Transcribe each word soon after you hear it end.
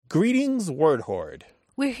Greetings, Word Horde.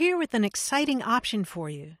 We're here with an exciting option for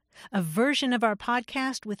you, a version of our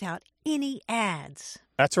podcast without any ads.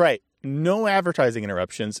 That's right. No advertising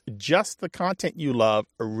interruptions, just the content you love,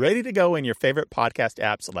 ready to go in your favorite podcast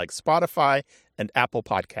apps like Spotify and Apple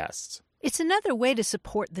Podcasts. It's another way to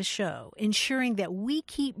support the show, ensuring that we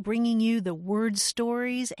keep bringing you the word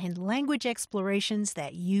stories and language explorations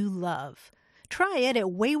that you love. Try it at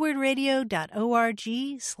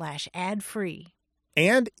waywardradio.org/ad-free.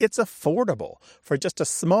 And it's affordable. For just a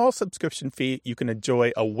small subscription fee, you can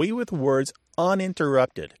enjoy A Way with Words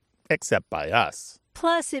uninterrupted, except by us.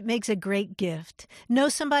 Plus, it makes a great gift. Know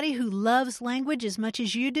somebody who loves language as much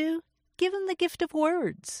as you do? Give them the gift of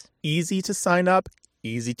words. Easy to sign up,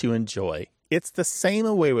 easy to enjoy. It's the same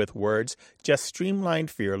A Way with Words, just streamlined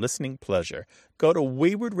for your listening pleasure. Go to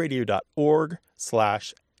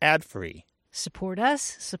waywardradio.org/ad-free. Support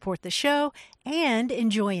us, support the show, and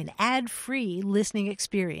enjoy an ad-free listening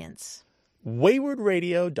experience.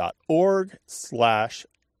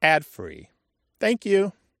 waywardradio.org/ad-free. Thank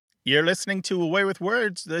you. You're listening to A Way with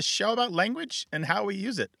Words, the show about language and how we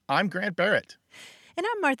use it. I'm Grant Barrett. And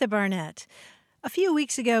I'm Martha Barnett. A few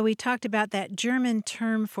weeks ago, we talked about that German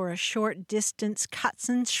term for a short distance,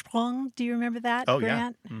 Katzensprung. Do you remember that,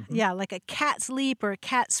 Grant? Yeah. Mm-hmm. Yeah, like a cat's leap or a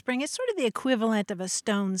cat's spring. It's sort of the equivalent of a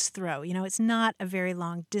stone's throw. You know, it's not a very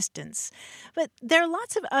long distance. But there are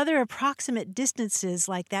lots of other approximate distances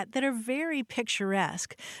like that are very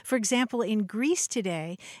picturesque. For example, in Greece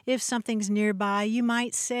today, if something's nearby, you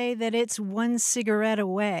might say that it's one cigarette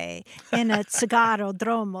away in a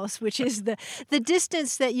tsigarodromos, which is the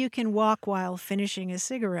distance that you can walk while finishing a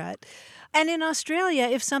cigarette. And in Australia,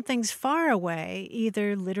 if something's far away,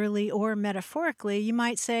 either literally or metaphorically, you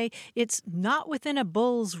might say it's not within a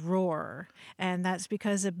bull's roar. And that's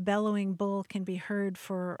because a bellowing bull can be heard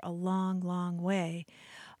for a long, long way.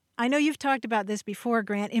 I know you've talked about this before,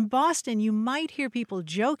 Grant. In Boston, you might hear people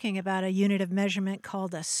joking about a unit of measurement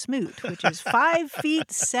called a smoot, which is 5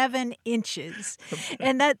 feet 7 inches.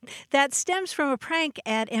 And that stems from a prank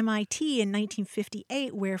at MIT in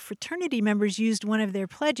 1958 where fraternity members used one of their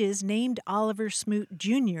pledges, named Oliver Smoot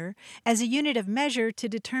Jr., as a unit of measure to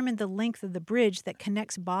determine the length of the bridge that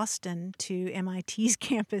connects Boston to MIT's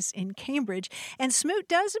campus in Cambridge. And smoot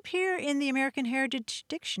does appear in the American Heritage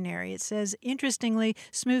Dictionary. It says, interestingly,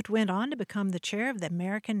 Smoot went on to become the chair of the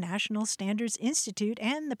American National Standards Institute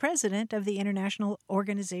and the president of the International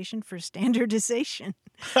Organization for Standardization.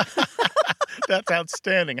 That's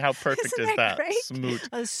outstanding. How perfect Isn't is that? Great? Smoot. A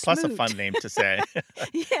Plus a smoot. fun name to say.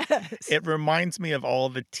 Yes. It reminds me of all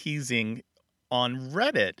the teasing on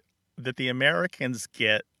Reddit that the Americans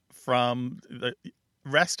get from the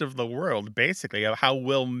rest of the world, basically, of how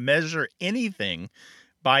we'll measure anything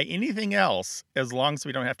by anything else, as long as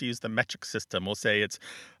we don't have to use the metric system. We'll say it's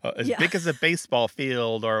as big as a baseball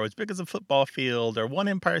field, or as big as a football field, or one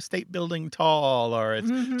Empire State Building tall, or it's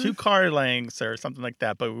 2 car lengths, or something like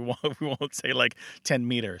that. But we won't say like 10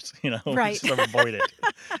 meters, Right. Just avoid it.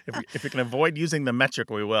 If we can avoid using the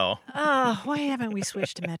metric, we will. Oh, why haven't we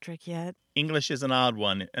switched to metric yet? English is an odd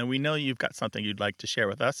one, and we know you've got something you'd like to share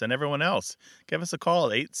with us and everyone else. Give us a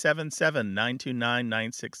call,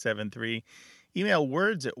 877-929-9673. Email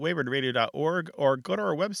words@waywardradio.org or go to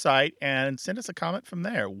our website and send us a comment from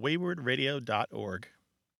there, waywardradio.org.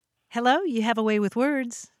 Hello, you have a way with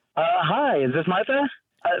words. Hi, is this Martha?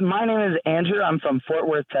 My name is Andrew. I'm from Fort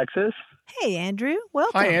Worth, Texas. Hey, Andrew.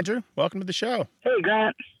 Welcome. Hi, Andrew. Welcome to the show. Hey,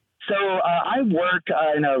 Grant. So I work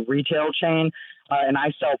in a retail chain, and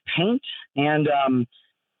I sell paint. And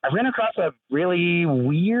I ran across a really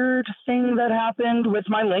weird thing that happened with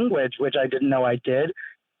my language, which I didn't know I did,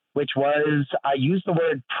 which was I used the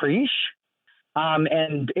word preach.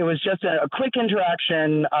 And it was just a quick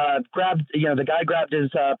interaction. The guy grabbed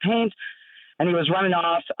his paint and he was running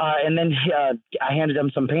off. And then I handed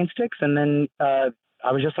him some paint sticks. And then I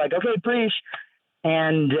was just like, okay, preach.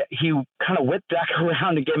 And he kind of whipped back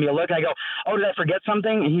around and gave me a look. I go, oh, did I forget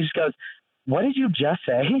something? And he just goes, what did you just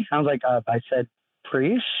say? I was like, I said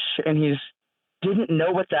preach. And he didn't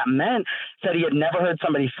know what that meant. Said he had never heard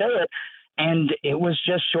somebody say it. And it was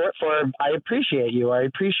just short for, I appreciate you. I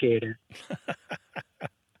appreciate it.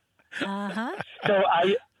 Uh-huh. So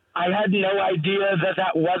I had no idea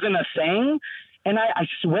that wasn't a saying. And I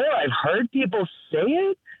swear I've heard people say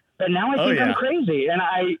it, but now I think I'm crazy. And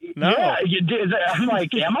I'm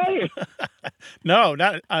like, am I? No,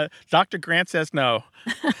 not Dr. Grant says no.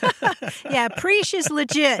 Yeah, preach is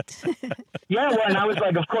legit. Yeah, well, and I was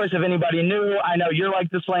like, of course, if anybody knew, I know you're like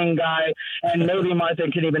the slang guy, and maybe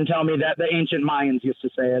Martha can even tell me that the ancient Mayans used to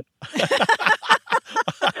say it.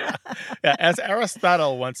 Yeah, as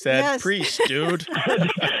Aristotle once said, Yes. preach, dude.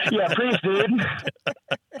 Yeah, preach, dude.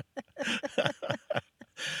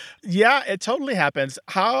 Yeah, it totally happens.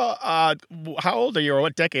 How old are you, or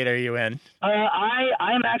what decade are you in?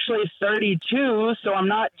 I'm actually 32, so I'm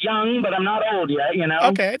not young, but I'm not old yet.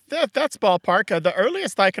 Okay, that's ballpark. The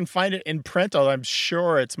earliest I can find it in print, although I'm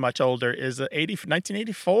sure it's much older, is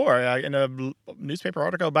 1984 in a newspaper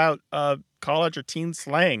article about college or teen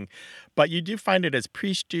slang. But you do find it as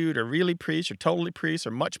preach dude or really preach or totally preach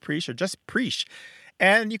or much preach or just preach.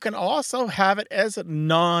 And you can also have it as a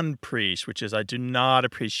non-preach, which is I do not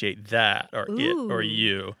appreciate that or it or Ooh.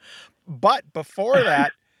 you. But before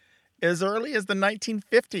that, as early as the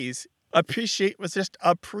 1950s, appreciate was just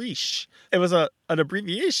appreciate. It was an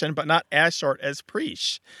abbreviation, but not as short as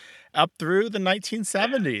preach. Up through the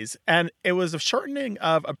 1970s. And it was a shortening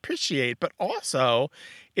of appreciate, but also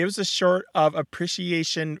it was a short of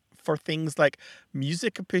appreciation for things like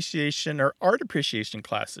music appreciation or art appreciation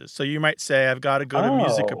classes. So you might say, I've got to go to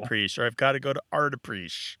music Oh, appreciate or I've got to go to art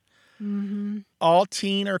appreciate. Mm-hmm. All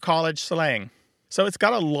teen or college slang. So it's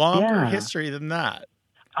got a longer yeah. history than that.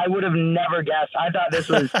 I would have never guessed. I thought this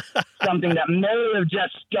was something that may have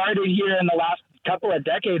just started here in the last couple of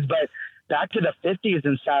decades, but back to the 50s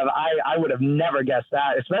and stuff, I would have never guessed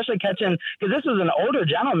that, especially catching, because this was an older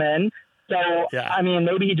gentleman. So, Yeah. I mean,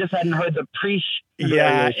 maybe he just hadn't heard the preach.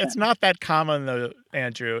 Yeah, variation. it's not that common though,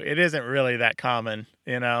 Andrew. It isn't really that common,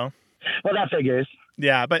 Well, that figures.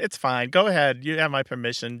 Yeah, but it's fine. Go ahead. You have my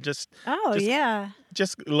permission. Just Just- Yeah.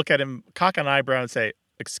 look at him, cock an eyebrow and say,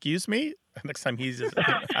 "Excuse me?" Next time he's just,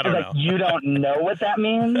 I don't Like, know. you don't know what that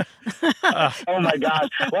means? Uh, Oh my gosh.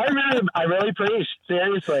 Well, I really preach.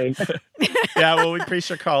 Seriously. yeah, well, we appreciate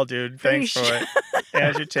your call, dude. Thanks for it.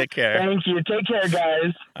 Andrew, take care. Thank you. Take care,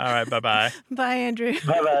 guys. All right, bye-bye. Bye, Andrew.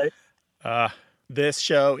 Bye-bye. This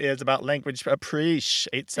show is about language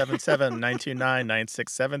appreciation.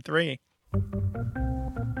 877-929-9673.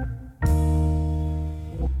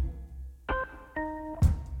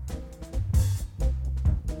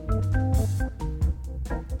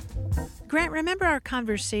 Grant, remember our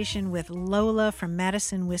conversation with Lola from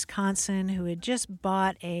Madison, Wisconsin, who had just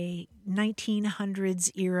bought a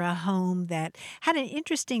 1900s era home that had an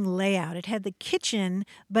interesting layout. It had the kitchen,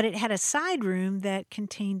 but it had a side room that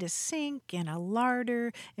contained a sink and a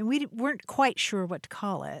larder, and we weren't quite sure what to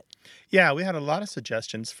call it. Yeah, we had a lot of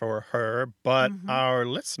suggestions for her, but our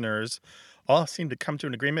listeners all seem to come to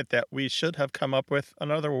an agreement that we should have come up with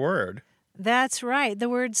another word. That's right, the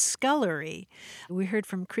word scullery. We heard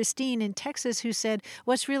from Christine in Texas who said,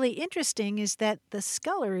 what's really interesting is that the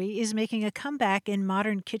scullery is making a comeback in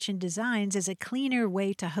modern kitchen designs as a cleaner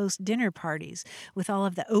way to host dinner parties. With all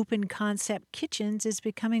of the open concept kitchens, it's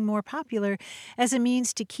becoming more popular as a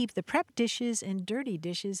means to keep the prep dishes and dirty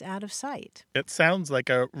dishes out of sight. It sounds like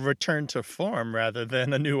a return to form rather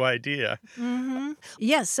than a new idea. Mm-hmm.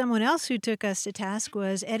 Yes, someone else who took us to task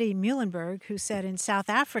was Eddie Muhlenberg, who said in South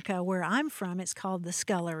Africa, where I'm from, it's called the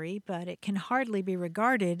scullery, but it can hardly be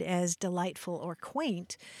regarded as delightful or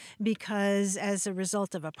quaint because as a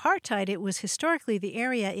result of apartheid, it was historically the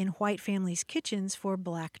area in white families' kitchens for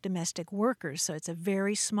black domestic workers. So it's a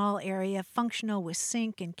very small area, functional with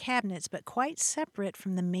sink and cabinets, but quite separate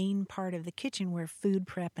from the main part of the kitchen where food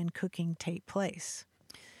prep and cooking take place.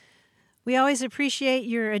 We always appreciate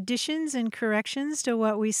your additions and corrections to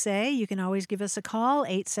what we say. You can always give us a call,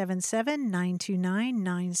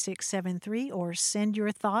 877-929-9673, or send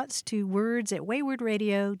your thoughts to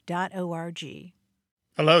words@waywardradio.org.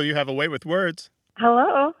 Hello, you have a way with words.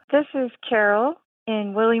 Hello, this is Carol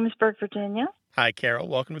in Williamsburg, Virginia. Hi, Carol.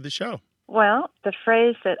 Welcome to the show. Well, the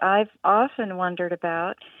phrase that I've often wondered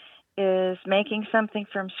about is making something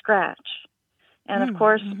from scratch. And of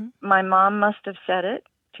course, my mom must have said it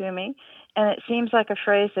to me, and it seems like a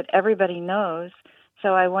phrase that everybody knows.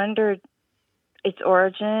 So I wondered its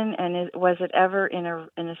origin, and was it ever in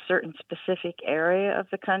a certain specific area of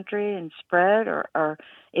the country and spread, or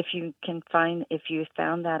if you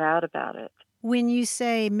found that out about it. When you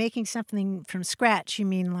say making something from scratch, you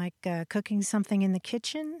mean like cooking something in the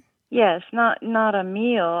kitchen? Yes, not a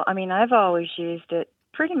meal. I mean, I've always used it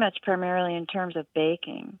pretty much primarily in terms of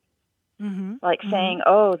baking. Like saying,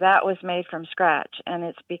 oh, that was made from scratch. And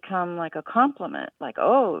it's become like a compliment, like,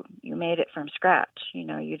 oh, you made it from scratch. You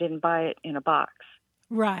know, you didn't buy it in a box.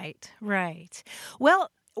 Right, right.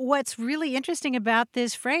 Well, what's really interesting about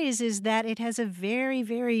this phrase is that it has a very,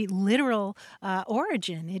 very literal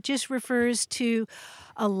origin. It just refers to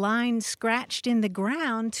a line scratched in the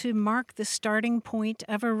ground to mark the starting point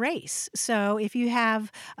of a race. So if you have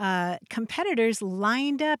competitors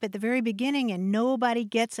lined up at the very beginning and nobody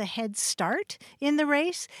gets a head start in the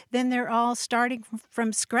race, then they're all starting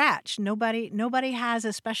from scratch. Nobody has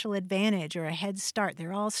a special advantage or a head start.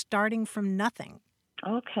 They're all starting from nothing.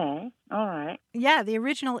 Okay. All right. Yeah, the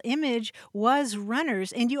original image was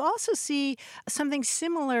runners. And you also see something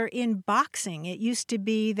similar in boxing. It used to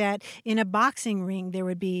be that in a boxing ring, there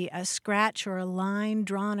would be a scratch or a line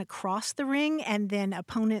drawn across the ring, and then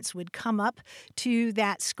opponents would come up to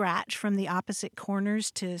that scratch from the opposite corners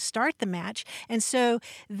to start the match. And so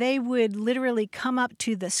they would literally come up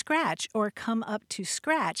to the scratch or come up to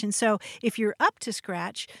scratch. And so if you're up to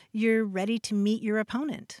scratch, you're ready to meet your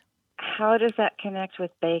opponent. How does that connect with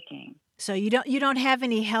baking? So you don't have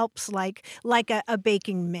any helps like a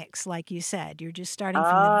baking mix, like you said. You're just starting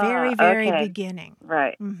from the very, very beginning.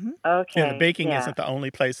 Right. Mm-hmm. Okay. Yeah, the baking isn't the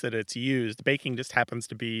only place that it's used. Baking just happens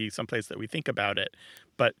to be someplace that we think about it.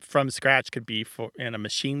 But from scratch could be in a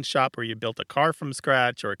machine shop where you built a car from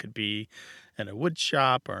scratch, or it could be in a wood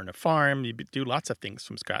shop or in a farm. You do lots of things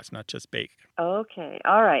from scratch, not just bake. Okay.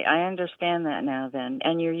 All right. I understand that now then.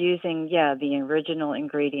 And you're using, the original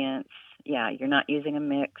ingredients. Yeah, you're not using a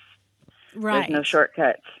mix. Right. There's no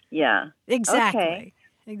shortcuts. Yeah. Exactly. Okay.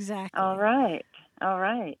 Exactly. All right.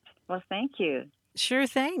 Well, thank you. Sure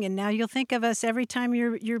thing. And now you'll think of us every time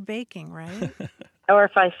you're baking, right? Or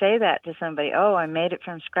if I say that to somebody, I made it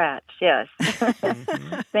from scratch. Yes.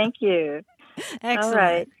 Mm-hmm. Thank you. Excellent. All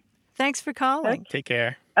right. Thanks for calling. Okay. Take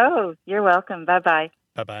care. Oh, you're welcome. Bye-bye.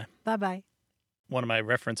 Bye-bye. Bye-bye. One of my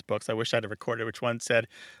reference books, I wish I'd have recorded which one, said,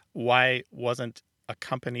 why wasn't a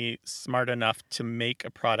company smart enough to make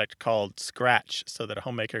a product called Scratch so that a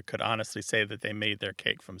homemaker could honestly say that they made their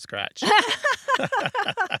cake from scratch?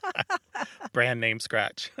 Brand name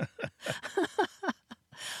Scratch.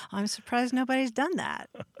 I'm surprised nobody's done that.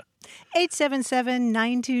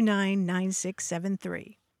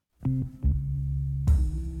 877-929-9673.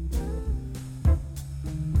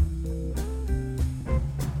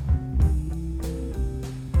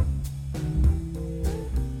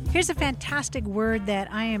 Here's a fantastic word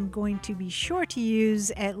that I am going to be sure to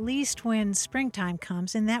use at least when springtime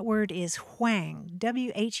comes, and that word is Whang,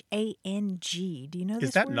 W-H-A-N-G. Do you know this word?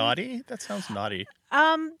 Is that naughty? That sounds naughty.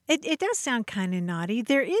 It does sound kind of naughty.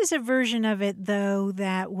 There is a version of it, though,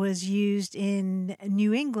 that was used in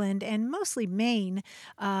New England and mostly Maine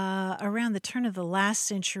around the turn of the last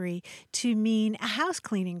century to mean a house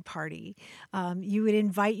cleaning party. You would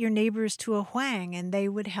invite your neighbors to a whang, and they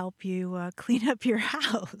would help you clean up your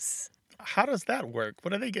house. How does that work?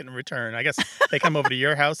 What do they get in return? I guess they come over to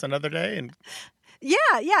your house another day and...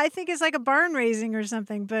 Yeah, I think it's like a barn raising or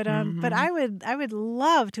something. But but I would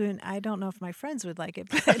love to. And I don't know if my friends would like it,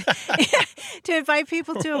 but to invite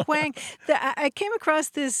people to a whang. I came across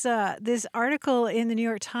this article in the New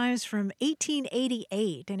York Times from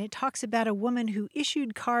 1888, and it talks about a woman who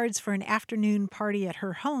issued cards for an afternoon party at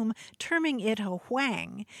her home, terming it a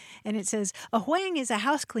whang. And it says, a whang is a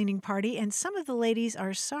house cleaning party, and some of the ladies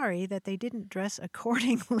are sorry that they didn't dress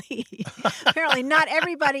accordingly. Apparently, not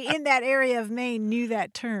everybody in that area of Maine knew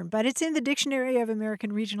that term, but it's in the Dictionary of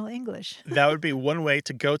American Regional English. That would be one way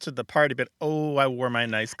to go to the party, but I wore my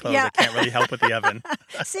nice clothes. Yeah. I can't really help with the oven.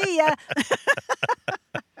 See ya.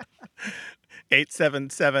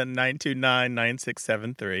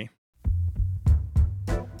 877-929-9673.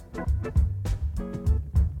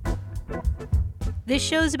 This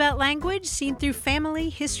show's about language seen through family,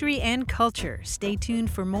 history, and culture. Stay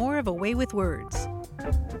tuned for more of A Way with Words.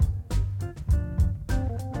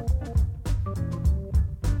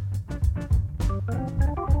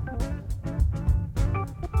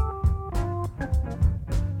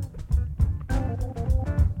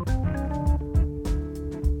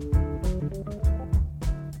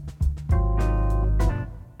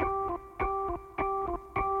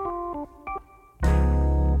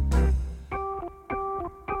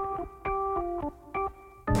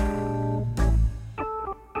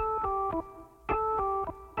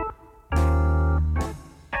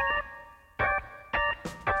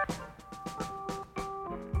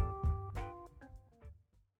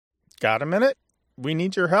 Got a minute? We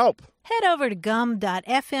need your help. Head over to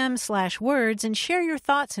gum.fm/words and share your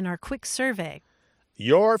thoughts in our quick survey.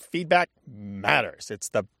 Your feedback matters. It's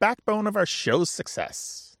the backbone of our show's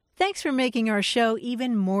success. Thanks for making our show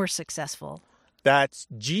even more successful. That's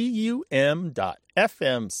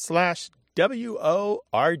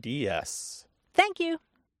gum.fm/WORDS. Thank you.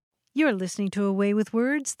 You're listening to A Way with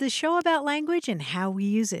Words, the show about language and how we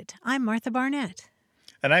use it. I'm Martha Barnett.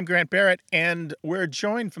 And I'm Grant Barrett, and we're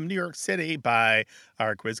joined from New York City by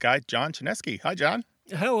our quiz guy, John Chinesky. Hi, John.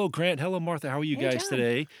 Hello, Grant. Hello, Martha. How are you guys John.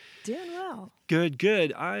 today? Doing well.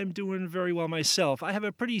 Good. I'm doing very well myself. I have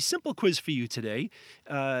a pretty simple quiz for you today.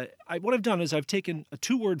 What I've done is I've taken a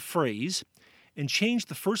two-word phrase and changed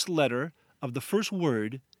the first letter of the first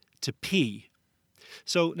word to P.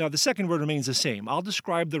 So now the second word remains the same. I'll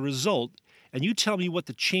describe the result, and you tell me what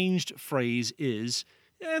the changed phrase is,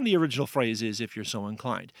 and the original phrase is if you're so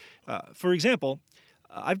inclined. For example,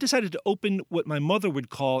 I've decided to open what my mother would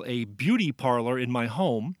call a beauty parlor in my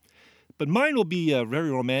home, but mine will be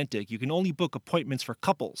very romantic. You can only book appointments for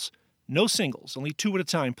couples. No singles, only 2 at a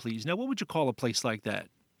time, please. Now, what would you call a place like that?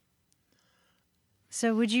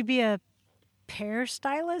 So would you be a pear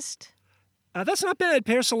stylist? That's not bad.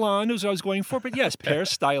 Pear salon is what I was going for, but yes, pear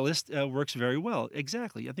stylist works very well.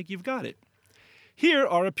 Exactly. I think you've got it. Here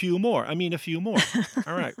are a few more. All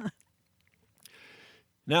right.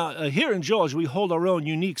 Now, here in Georgia, we hold our own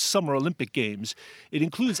unique Summer Olympic Games. It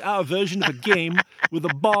includes our version of a game with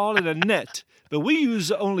a ball and a net, but we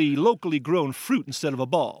use only locally grown fruit instead of a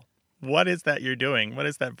ball. What is that you're doing? What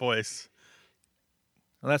is that voice?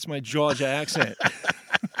 Well, that's my Georgia accent.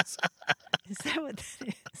 Is that what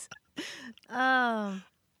that is? Oh.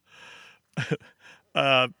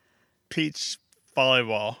 Peach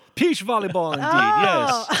volleyball. Peach volleyball, indeed,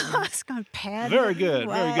 yes. Oh, it's gone pad. Very good,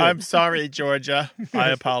 very good. I'm sorry, Georgia. I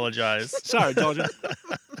apologize. Sorry, Georgia.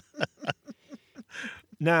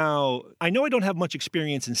 Now, I know I don't have much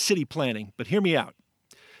experience in city planning, but hear me out.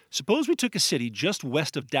 Suppose we took a city just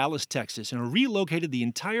west of Dallas, Texas, and relocated the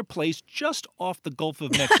entire place just off the Gulf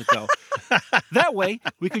of Mexico. That way,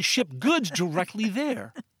 we could ship goods directly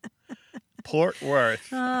there. Port Worth.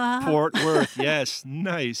 Fort Worth, yes,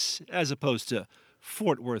 nice. As opposed to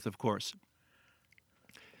Fort Worth, of course.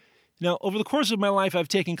 Now, over the course of my life, I've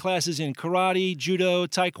taken classes in karate, judo,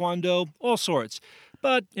 taekwondo, all sorts.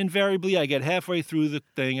 But invariably, I get halfway through the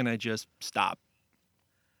thing and I just stop.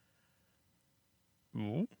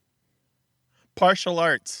 Ooh. Partial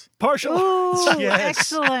arts. Partial Ooh, arts, yes.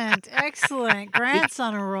 Excellent. Grant's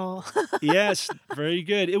on a roll. Yes, very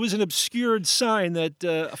good. It was an obscured sign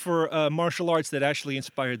that for martial arts that actually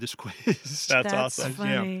inspired this quiz. That's awesome.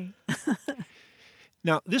 Funny. Yeah.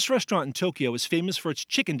 Now, this restaurant in Tokyo is famous for its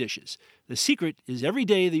chicken dishes. The secret is every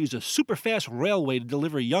day they use a super-fast railway to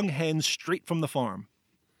deliver young hens straight from the farm.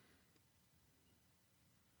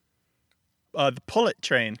 The pullet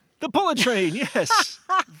train. The pullet train, yes.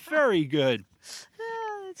 Very good.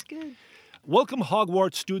 Oh, that's good. Welcome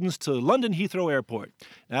Hogwarts students to London Heathrow Airport.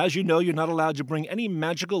 Now, as you know, you're not allowed to bring any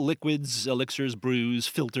magical liquids, elixirs, brews,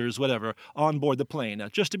 filters, whatever, on board the plane. Now,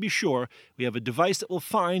 just to be sure, we have a device that will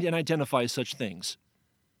find and identify such things.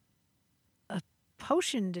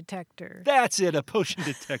 Potion detector. That's it, a potion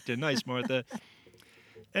detector. Nice, Martha.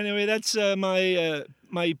 Anyway, that's my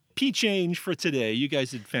pea change for today. You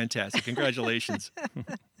guys did fantastic. Congratulations.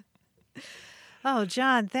 Oh,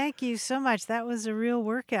 John, thank you so much. That was a real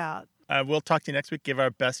workout. We'll talk to you next week. Give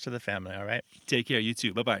our best to the family, all right? Take care. You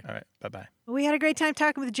too. Bye-bye. All right. Bye-bye. We had a great time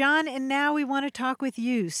talking with John, and now we want to talk with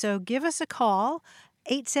you. So give us a call,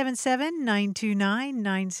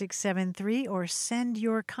 877-929-9673, or send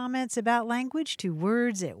your comments about language to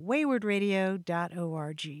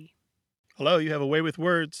words@waywardradio.org. Hello, you have a way with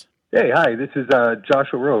words. Hey, hi. This is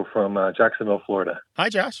Joshua Rowe from Jacksonville, Florida. Hi,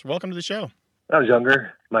 Josh. Welcome to the show. When I was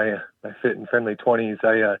younger, my fit and friendly 20s,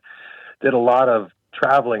 I did a lot of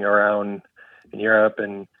traveling around in Europe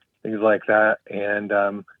and things like that. And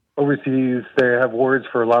overseas, they have words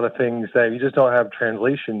for a lot of things that you just don't have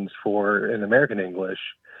translations for in American English.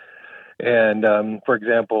 And for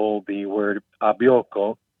example, the word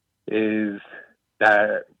abbiocco is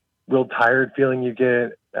that real tired feeling you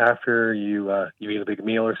get after you eat a big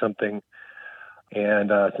meal or something. And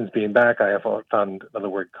since being back, I have found another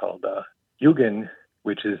word called Jugend,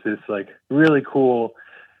 which is this like really cool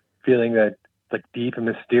feeling that like deep and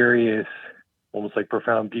mysterious, almost like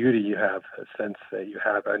profound beauty you have, a sense that you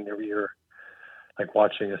have whenever you're like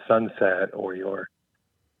watching a sunset or you're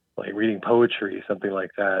like reading poetry, something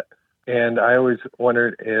like that. And I always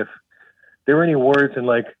wondered if there were any words in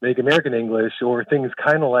like Make American English or things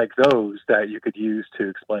kind of like those that you could use to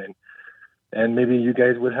explain. And maybe you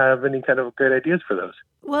guys would have any kind of great ideas for those.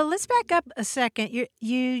 Well, let's back up a second. You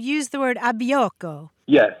used the word abbiocco.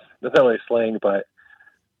 Yes, that's not really slang, but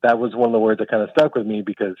that was one of the words that kind of stuck with me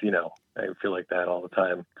because, you know, I feel like that all the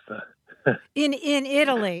time. In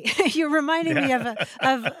Italy, you're reminding me of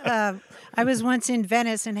I was once in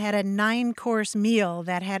Venice and had a 9-course meal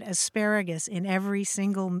that had asparagus in every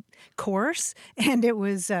single course, and it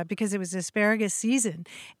was because it was asparagus season.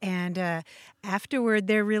 And afterward,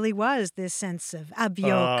 there really was this sense of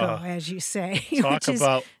abbiocco, as you say. Talk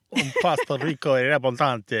about un pasto rico e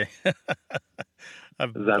abbondante. A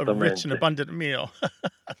rich and abundant meal.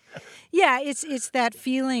 Yeah, it's that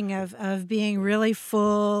feeling of being really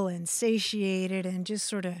full and satiated and just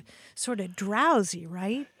sort of drowsy,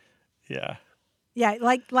 right? Yeah. Yeah,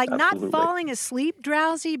 like not Absolutely. falling asleep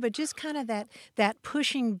drowsy, but just kind of that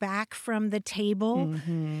pushing back from the table.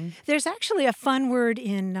 Mm-hmm. There's actually a fun word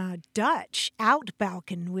in Dutch,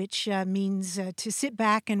 uitbalken, which means to sit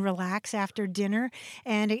back and relax after dinner.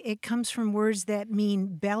 And it comes from words that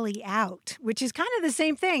mean belly out, which is kind of the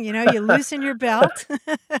same thing. You know, you loosen your belt.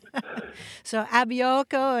 So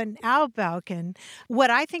abioko and uitbalken. What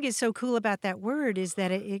I think is so cool about that word is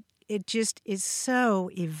that it just is so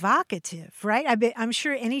evocative, right? I'm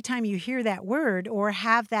sure anytime you hear that word or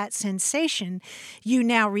have that sensation, you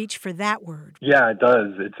now reach for that word. Yeah, it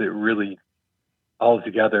does. It really all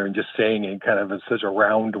together, and just saying it kind of is such a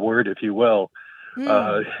round word, if you will.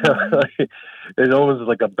 Mm-hmm. It's almost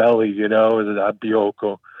like a belly, you know, a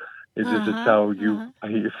bioko. It's just it's how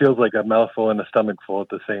it feels like a mouthful and a stomachful at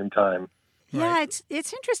the same time. Yeah, Right.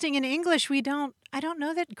 it's interesting. In English, I don't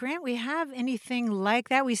know that, Grant, we have anything like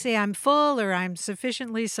that. We say I'm full or I'm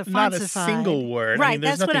sufficiently Not a suffincified. single word. I Right, mean,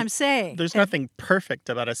 there's that's what nothing, I'm saying. there's nothing perfect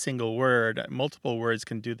about a single word. Multiple words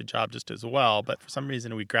can do the job just as well, but for some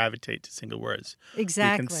reason we gravitate to single words.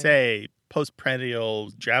 Exactly. We can say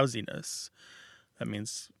postprandial drowsiness. That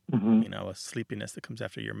means, Mm-hmm. you know, a sleepiness that comes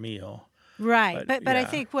after your meal. Right, but I yeah.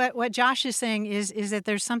 think what Josh is saying is that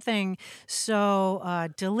there's something so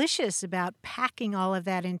delicious about packing all of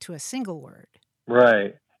that into a single word.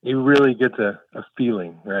 Right. You really get a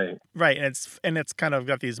feeling, right? Right, and it's kind of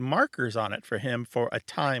got these markers on it for him for a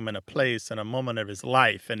time and a place and a moment of his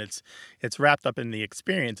life, and it's wrapped up in the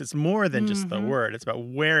experience. It's more than just the word. It's about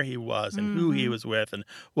where he was and who he was with and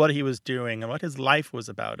what he was doing and what his life was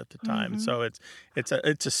about at the time. So it's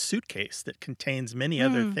a suitcase that contains many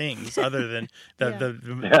other things other than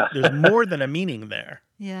there's more than a meaning there.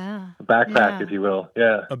 Yeah. A backpack, Yeah. if you will.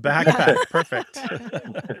 Yeah. A backpack, perfect.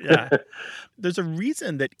 Yeah. There's a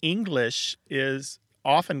reason that English is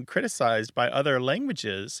often criticized by other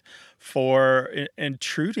languages for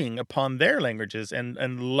intruding upon their languages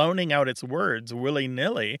and loaning out its words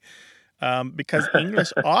willy-nilly, because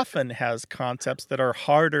English often has concepts that are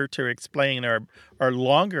harder to explain or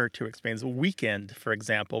longer to explain. So weekend, for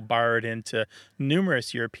example, borrowed into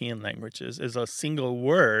numerous European languages, is a single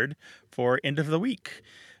word for end of the week.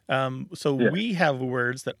 We have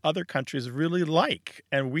words that other countries really like,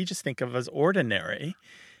 and we just think of as ordinary.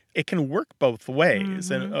 It can work both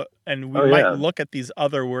ways, and we might look at these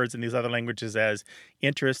other words in these other languages as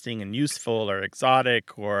interesting and useful or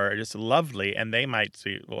exotic or just lovely, and they might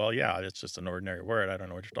say, well, yeah, it's just an ordinary word. I don't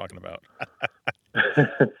know what you're talking about.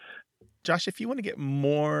 Josh, if you want to get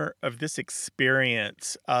more of this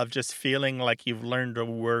experience of just feeling like you've learned a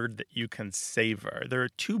word that you can savor, there are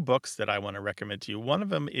two books that I want to recommend to you. One of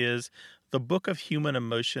them is The Book of Human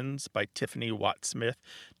Emotions by Tiffany Watt-Smith,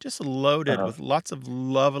 just loaded with lots of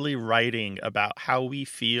lovely writing about how we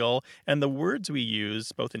feel and the words we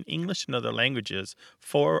use, both in English and other languages,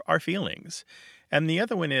 for our feelings. And the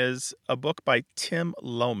other one is a book by Tim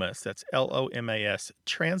Lomas, that's Lomas,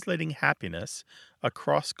 Translating Happiness, a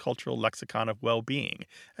Cross-Cultural Lexicon of Well-Being.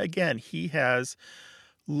 Again, he has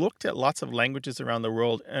looked at lots of languages around the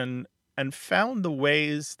world and found the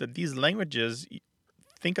ways that these languages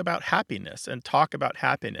think about happiness and talk about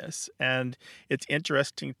happiness. And it's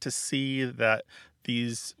interesting to see that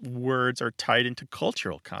these words are tied into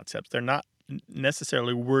cultural concepts. They're not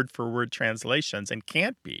necessarily word-for-word translations and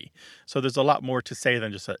can't be. So there's a lot more to say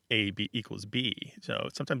than just A equals B. So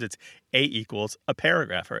sometimes it's A equals a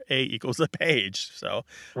paragraph or A equals a page. So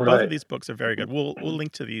both of these books are very good. We'll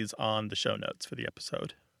link to these on the show notes for the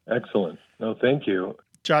episode. Excellent. No, thank you.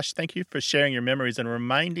 Josh, thank you for sharing your memories and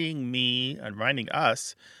reminding me and reminding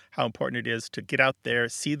us how important it is to get out there,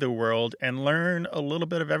 see the world, and learn a little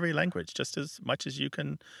bit of every language, just as much as you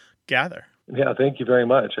can gather. Yeah, thank you very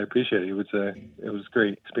much. I appreciate it. It was a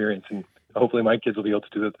great experience, and hopefully my kids will be able to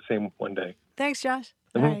do it the same one day. Thanks, Josh.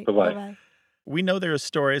 Mm-hmm. All right. Bye-bye. Bye-bye. We know there are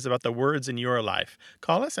stories about the words in your life.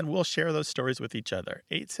 Call us and we'll share those stories with each other.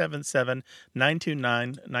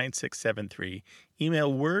 877-929-9673.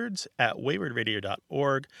 Email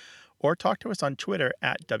words@waywardradio.org or talk to us on Twitter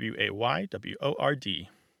 @WAYWORD.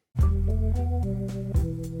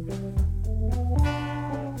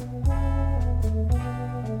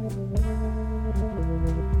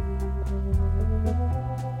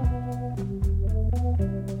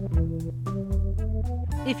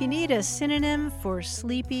 If you need a synonym for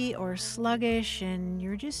sleepy or sluggish and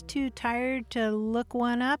you're just too tired to look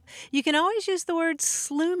one up, you can always use the word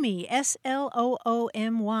sloomy,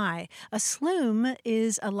 S-L-O-O-M-Y. A sloom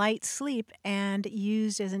is a light sleep, and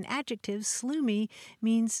used as an adjective, sloomy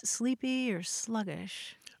means sleepy or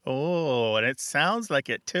sluggish. Oh, and it sounds like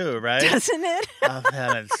it too, right? Doesn't it? I've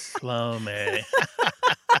had it slummy.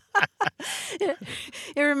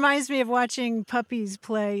 It reminds me of watching puppies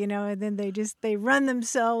play, and then they run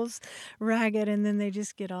themselves ragged, and then they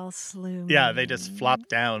just get all sloomy. Yeah, they just flop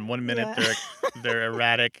down. 1 minute Yeah. they're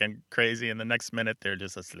erratic and crazy, and the next minute they're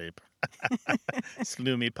just asleep.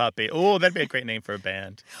 Sloomy Puppy. Oh, that'd be a great name for a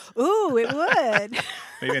band. Ooh, it would.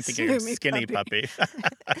 Maybe I'm thinking of Sloomy Skinny Puppy.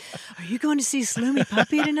 Are you going to see Sloomy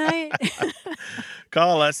Puppy tonight?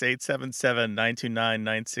 Call us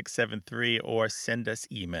 877-929-9673 or send us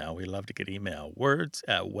email. We love to get email.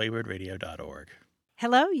 words@waywardradio.org.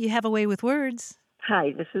 Hello, you have a way with words.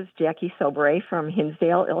 Hi, this is Jackie Sobray from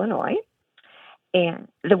Hinsdale, Illinois. And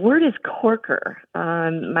the word is corker.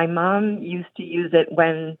 My mom used to use it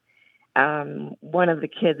when one of the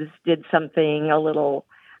kids did something a little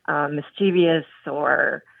mischievous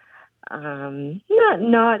or not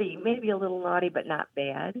naughty, maybe a little naughty, but not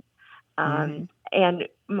bad. And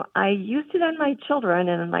I used it on my children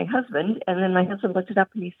and on my husband. And then my husband looked it up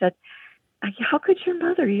and he said, how could your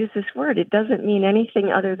mother use this word? It doesn't mean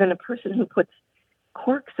anything other than a person who puts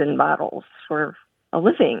corks in bottles for a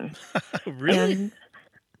living. Really?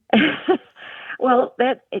 And, well,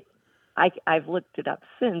 I've looked it up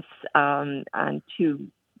since in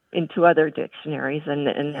two other dictionaries,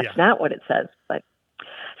 and that's not what it says. But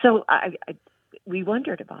so we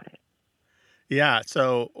wondered about it. Yeah.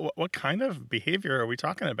 So what kind of behavior are we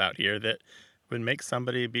talking about here that would make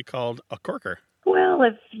somebody be called a corker? Well,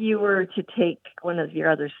 if you were to take one of your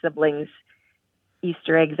other siblings'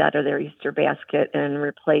 Easter eggs out of their Easter basket and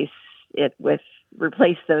replace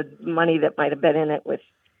the money that might have been in it with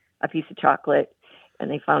a piece of chocolate, and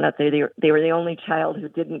they found out they were the only child who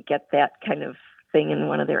didn't get that kind of thing in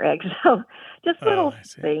one of their eggs. So just little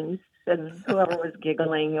things, and whoever was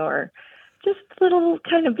giggling or just little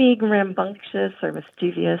kind of being rambunctious or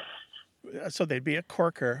mischievous. So they'd be a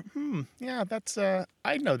corker. Yeah, that's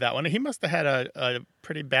I know that one. He must have had a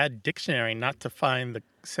pretty bad dictionary not to find the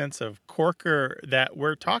sense of corker that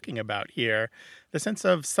we're talking about here. The sense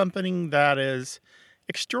of something that is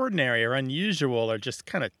extraordinary or unusual or just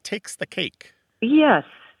kind of takes the cake. Yes,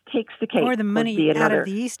 takes the cake. Or the money out of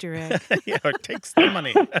the Easter egg. Yeah, or takes the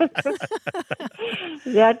money.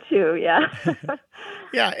 That too, yeah.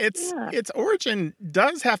 Yeah, its origin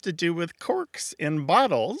does have to do with corks in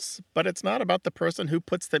bottles, but it's not about the person who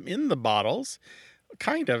puts them in the bottles.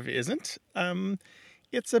 Kind of isn't.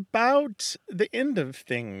 It's about the end of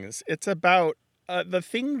things. It's about the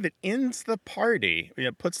thing that ends the party.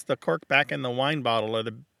 Puts the cork back in the wine bottle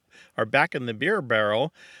or back in the beer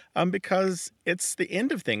barrel, because it's the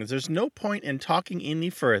end of things. There's no point in talking any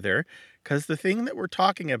further, because the thing that we're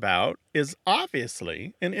talking about is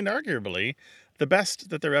obviously and inarguably the best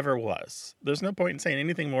that there ever was. There's no point in saying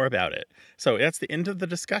anything more about it. So that's the end of the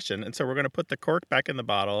discussion. And so we're going to put the cork back in the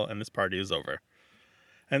bottle and this party is over.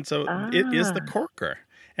 And so it is the corker.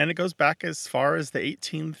 And it goes back as far as the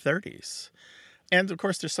 1830s. And of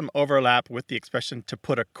course, there's some overlap with the expression to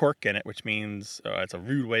put a cork in it, which means it's a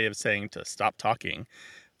rude way of saying to stop talking.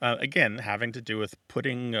 Again, having to do with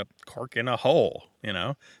putting a cork in a hole,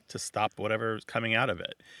 to stop whatever's coming out of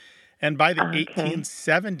it. And by the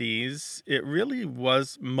 1870s, it really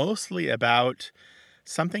was mostly about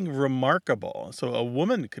something remarkable. So a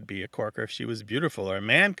woman could be a corker if she was beautiful, or a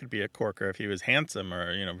man could be a corker if he was handsome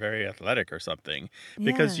or, very athletic or something,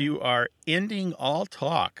 because you are ending all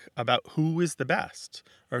talk about who is the best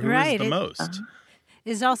or who is the most.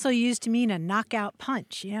 Is also used to mean a knockout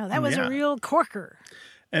punch. That was a real corker.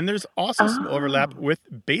 And there's also some overlap with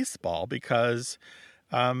baseball, because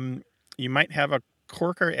you might have a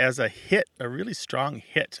corker as a hit, a really strong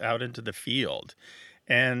hit out into the field.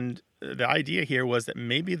 And the idea here was that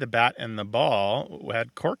maybe the bat and the ball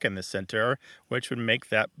had cork in the center, which would make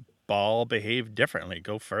that ball behave differently,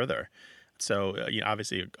 go further. So,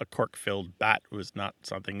 obviously a cork-filled bat was not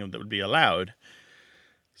something that would be allowed.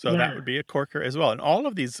 So that would be a corker as well. And all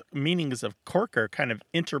of these meanings of corker kind of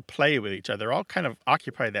interplay with each other, all kind of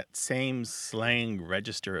occupy that same slang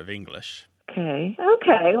register of English. Okay.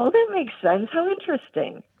 Well, that makes sense. How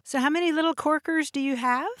interesting. So how many little corkers do you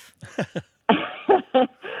have?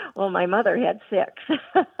 Well, my mother had 6.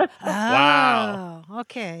 Wow.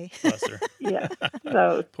 Okay. Bless her. Yeah.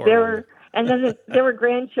 So there were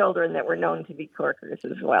grandchildren that were known to be corkers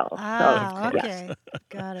as well. Okay.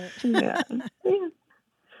 Got it. Yeah.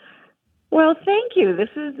 Well, thank you. This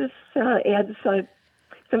adds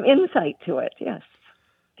some insight to it. Yes.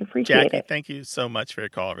 Appreciate Jackie, it. thank you so much for your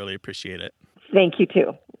call. Really appreciate it. Thank you, too.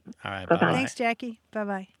 All right. Bye-bye. Thanks, Jackie.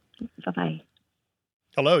 Bye-bye. Bye-bye.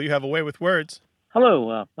 Hello, you have a way with words.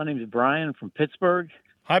 Hello, my name is Brian from Pittsburgh.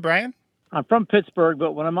 Hi, Brian. I'm from Pittsburgh,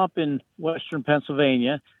 but when I'm up in western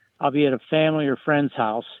Pennsylvania, I'll be at a family or friend's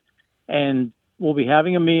house, and we'll be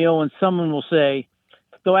having a meal and someone will say,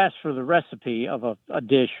 they'll ask for the recipe of a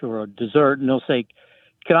dish or a dessert, and they'll say,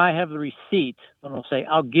 can I have the receipt? And I'll say,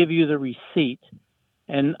 I'll give you the receipt.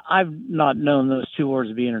 And I've not known those two words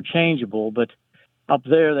to be interchangeable, but up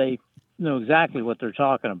there they know exactly what they're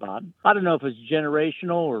talking about. I don't know if it's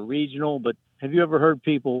generational or regional, but have you ever heard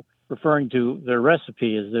people referring to their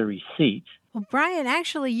recipe as their receipt? Well, Brian,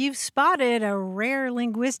 actually, you've spotted a rare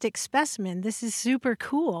linguistic specimen. This is super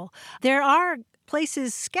cool. There are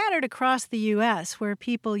places scattered across the U.S. where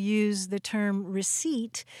people use the term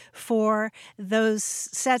receipt for those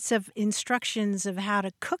sets of instructions of how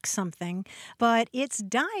to cook something, but it's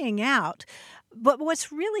dying out. But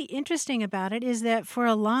what's really interesting about it is that for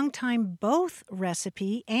a long time, both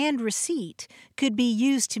recipe and receipt could be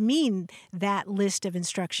used to mean that list of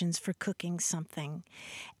instructions for cooking something.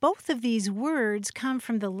 Both of these words come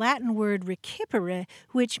from the Latin word recipere,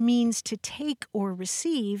 which means to take or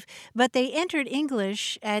receive, but they entered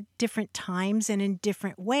English at different times and in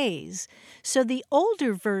different ways. So the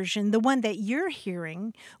older version, the one that you're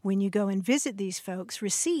hearing when you go and visit these folks,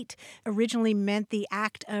 receipt, originally meant the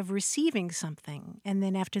act of receiving something. And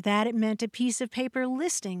then after that, it meant a piece of paper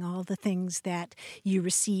listing all the things that you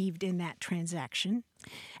received in that transaction.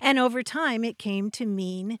 And over time, it came to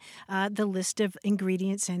mean the list of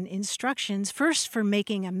ingredients and instructions, first for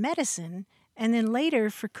making a medicine, and then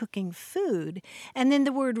later for cooking food. And then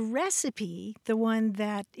the word recipe, the one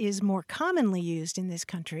that is more commonly used in this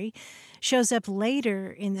country, shows up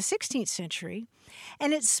later in the 16th century.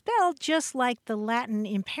 And it's spelled just like the Latin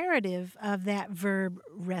imperative of that verb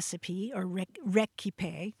recipe or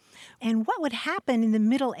recipe. And what would happen in the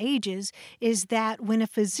Middle Ages is that when a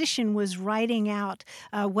physician was writing out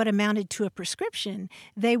what amounted to a prescription,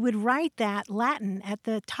 they would write that Latin at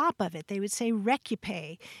the top of it. They would say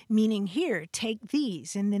recipe, meaning here, take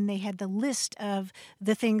these. And then they had the list of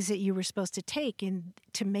the things that you were supposed to take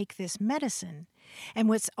to make this medicine. And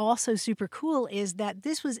what's also super cool is that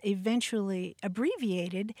this was eventually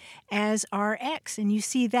abbreviated as RX, and you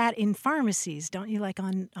see that in pharmacies, don't you? Like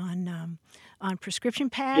on prescription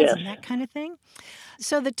pads Yes. and that kind of thing.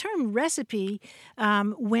 So the term recipe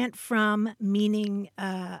went from meaning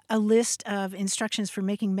a list of instructions for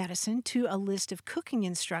making medicine to a list of cooking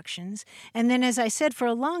instructions. And then, as I said, for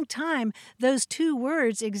a long time, those two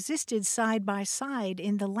words existed side by side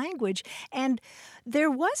in the language. And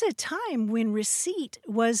there was a time when receipt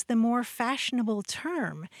was the more fashionable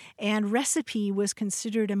term and recipe was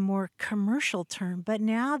considered a more commercial term. But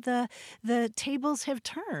now the tables have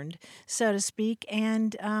turned, so to speak,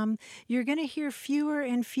 and you're going to hear fewer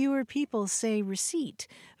and fewer people say receipt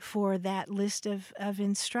for that list of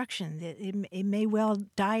instructions. It may well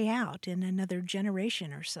die out in another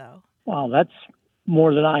generation or so. Wow, that's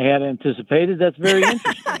more than I had anticipated. That's very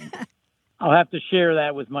interesting. I'll have to share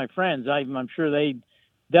that with my friends. I'm sure they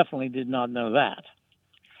definitely did not know that.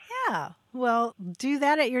 Yeah, well, do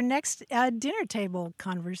that at your next dinner table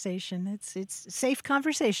conversation. It's safe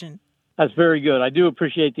conversation. That's very good. I do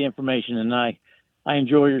appreciate the information, and I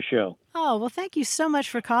enjoy your show. Oh, well, thank you so much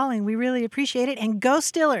for calling. We really appreciate it. And go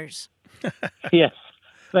Stillers. Yes.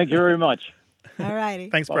 Thank you very much. All righty.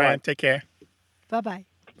 Thanks, Bye-bye. Brian. Take care. Bye-bye.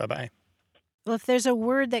 Bye-bye. Well, if there's a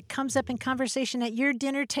word that comes up in conversation at your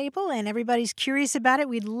dinner table and everybody's curious about it,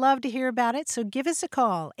 we'd love to hear about it. So give us a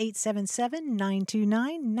call,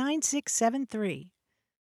 877-929-9673.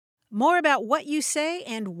 More about what you say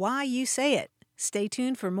and why you say it. Stay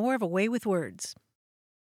tuned for more of A Way with Words.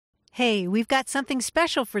 Hey, we've got something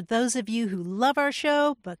special for those of you who love our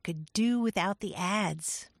show but could do without the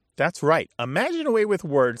ads. That's right. Imagine A Way with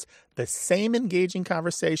Words, the same engaging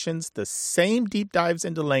conversations, the same deep dives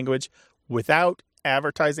into language without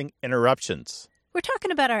advertising interruptions. We're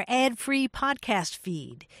talking about our ad-free podcast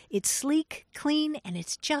feed. It's sleek, clean, and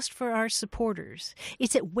it's just for our supporters.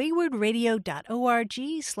 It's at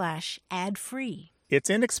waywardradio.org/ad-free. It's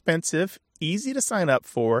inexpensive, easy to sign up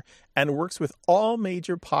for, and works with all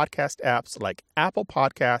major podcast apps like Apple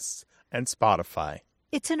Podcasts and Spotify.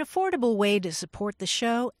 It's an affordable way to support the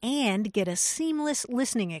show and get a seamless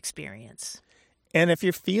listening experience. And if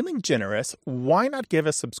you're feeling generous, why not give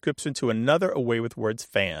a subscription to another A Way with Words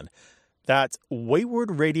fan? That's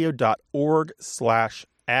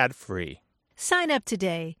waywardradio.org/ad-free. Sign up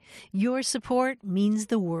today. Your support means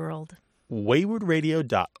the world.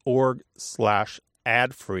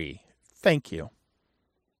 waywardradio.org/ad-free. Thank you.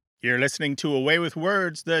 You're listening to A Way with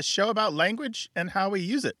Words, the show about language and how we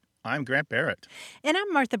use it. I'm Grant Barrett. And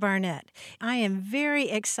I'm Martha Barnett. I am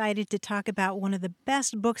very excited to talk about one of the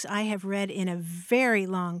best books I have read in a very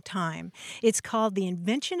long time. It's called The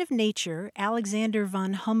Invention of Nature, Alexander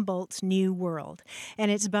von Humboldt's New World,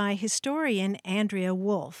 and it's by historian Andrea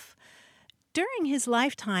Wolf. During his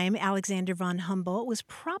lifetime, Alexander von Humboldt was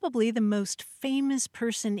probably the most famous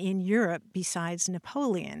person in Europe besides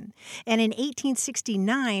Napoleon. And in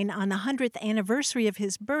 1869, on the 100th anniversary of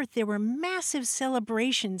his birth, there were massive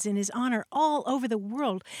celebrations in his honor all over the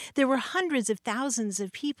world. There were hundreds of thousands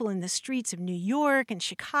of people in the streets of New York and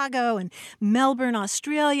Chicago and Melbourne,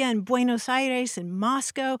 Australia, and Buenos Aires and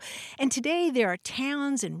Moscow. And today there are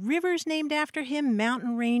towns and rivers named after him,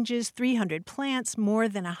 mountain ranges, 300 plants, more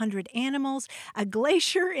than 100 animals, a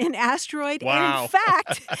glacier, an asteroid. Wow.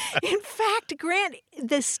 And in fact, Grant,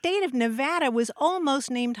 the state of Nevada was almost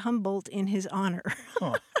named Humboldt in his honor.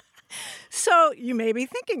 Huh. So you may be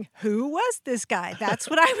thinking, who was this guy? That's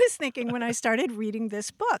what I was thinking when I started reading this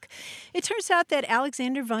book. It turns out that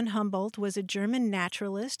Alexander von Humboldt was a German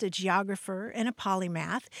naturalist, a geographer, and a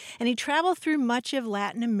polymath, and he traveled through much of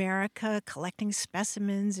Latin America, collecting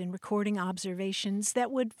specimens and recording observations that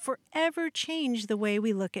would forever change the way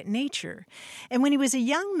we look at nature. And when he was a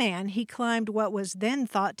young man, he climbed what was then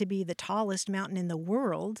thought to be the tallest mountain in the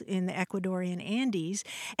world in the Ecuadorian Andes.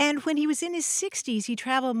 And when he was in his 60s, he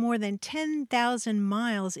traveled more than 10,000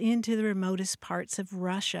 miles into the remotest parts of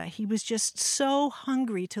Russia. He was just so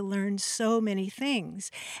hungry to learn so many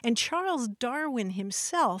things. And Charles Darwin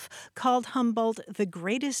himself called Humboldt the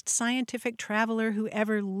greatest scientific traveler who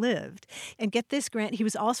ever lived. And get this, Grant, he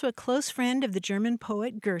was also a close friend of the German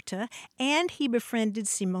poet Goethe, and he befriended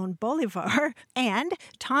Simon Bolivar, and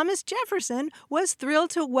Thomas Jefferson was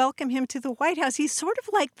thrilled to welcome him to the White House. He's sort of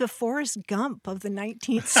like the Forrest Gump of the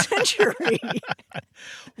 19th century.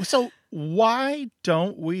 So why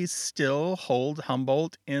don't we still hold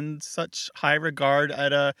Humboldt in such high regard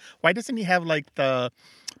why doesn't he have like the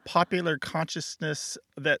popular consciousness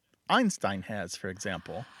that Einstein has, for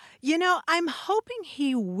example? You know, I'm hoping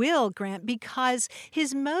he will, Grant, because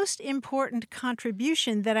his most important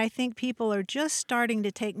contribution that I think people are just starting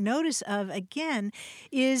to take notice of again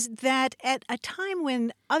is that at a time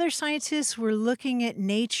when other scientists were looking at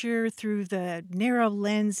nature through the narrow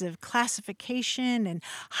lens of classification and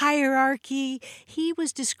hierarchy, he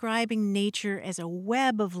was describing nature as a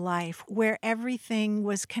web of life where everything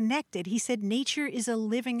was connected. He said nature is a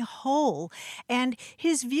living whole. And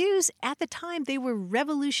his views at the time, they were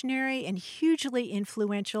revolutionary and hugely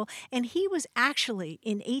influential, and he was actually,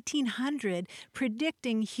 in 1800,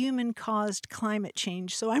 predicting human-caused climate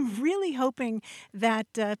change. So I'm really hoping that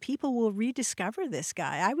people will rediscover this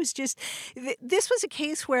guy. This was a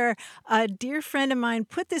case where a dear friend of mine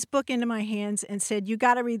put this book into my hands and said, you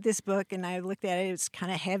got to read this book, and I looked at it, it was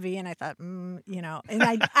kind of heavy, and I thought, and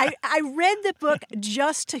I read the book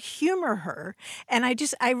just to humor her, and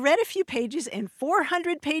I read a few pages, and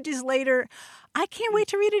 400 pages later, I can't wait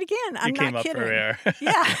to read it again. I'm not kidding. You came up for air.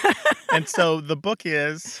 Yeah. And so the book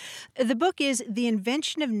is? The book is The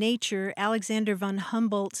Invention of Nature, Alexander von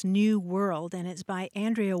Humboldt's New World, and it's by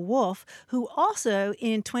Andrea Wolf, who also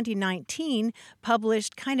in 2019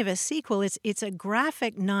 published kind of a sequel. It's a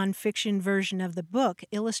graphic nonfiction version of the book,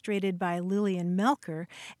 illustrated by Lillian Melker,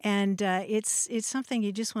 and it's something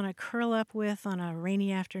you just want to curl up with on a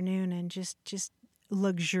rainy afternoon and just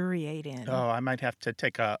luxuriate in. Oh, I might have to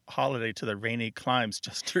take a holiday to the rainy climes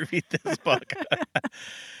just to read this book.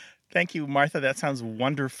 Thank you, Martha. That sounds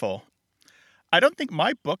wonderful. I don't think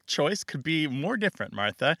my book choice could be more different,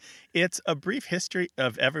 Martha. It's A Brief History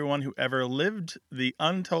of Everyone Who Ever Lived, the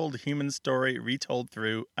Untold Human Story Retold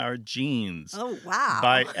Through Our Genes. Oh, wow.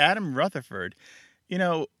 By Adam Rutherford. You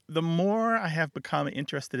know, the more I have become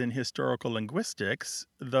interested in historical linguistics,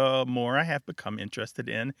 the more I have become interested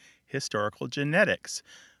in historical genetics.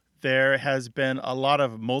 There has been a lot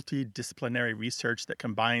of multidisciplinary research that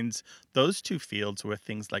combines those two fields with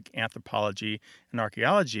things like anthropology and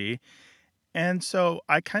archaeology. And so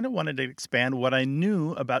I kind of wanted to expand what I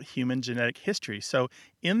knew about human genetic history. So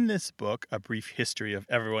in this book, A Brief History of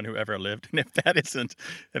Everyone Who Ever Lived, and if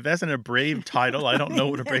that's a brave title, I don't know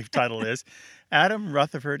what a brave title is, Adam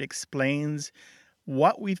Rutherford explains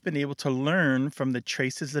what we've been able to learn from the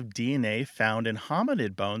traces of DNA found in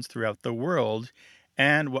hominid bones throughout the world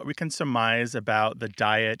and what we can surmise about the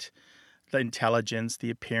diet, the intelligence, the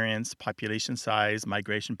appearance, population size,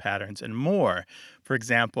 migration patterns, and more. For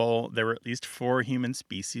example, there were at least 4 human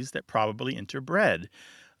species that probably interbred.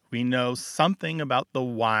 We know something about the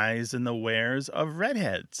whys and the wheres of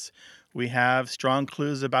redheads. We have strong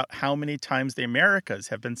clues about how many times the Americas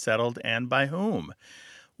have been settled and by whom.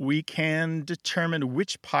 We can determine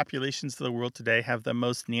which populations of the world today have the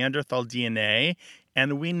most Neanderthal DNA,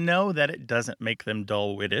 and we know that it doesn't make them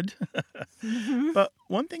dull-witted. Mm-hmm. But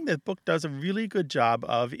one thing that book does a really good job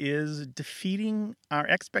of is defeating our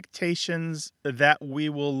expectations that we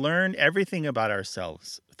will learn everything about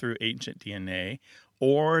ourselves through ancient DNA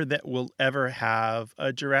or that will ever have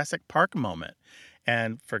a Jurassic Park moment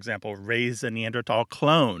and, for example, raise a Neanderthal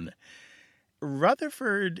clone.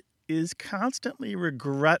 Rutherford is constantly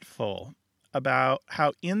regretful about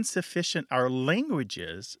how insufficient our language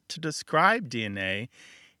is to describe DNA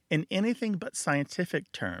in anything but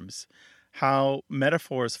scientific terms, how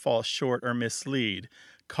metaphors fall short or mislead.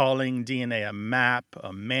 Calling DNA a map,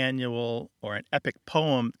 a manual, or an epic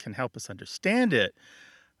poem can help us understand it.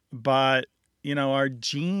 But, our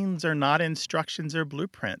genes are not instructions or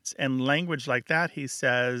blueprints. And language like that, he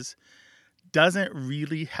says, doesn't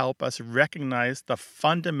really help us recognize the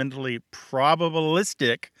fundamentally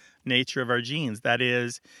probabilistic nature of our genes. That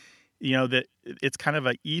is, that it's kind of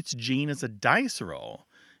each gene is a dice roll.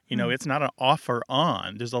 It's not an off or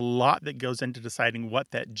on. There's a lot that goes into deciding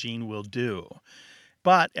what that gene will do.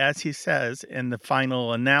 But as he says in the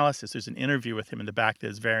final analysis, there's an interview with him in the back that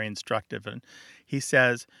is very instructive. And he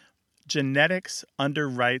says, genetics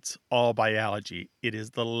underwrites all biology. It is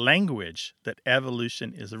the language that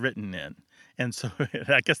evolution is written in. And so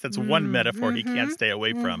I guess that's one metaphor he can't stay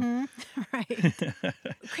away from. Right.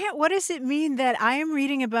 Grant, what does it mean that I am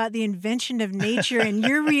reading about the invention of nature and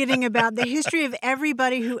you're reading about the history of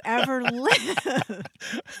everybody who ever lived?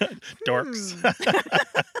 Dorks.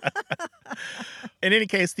 In any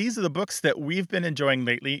case, these are the books that we've been enjoying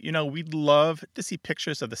lately. We'd love to see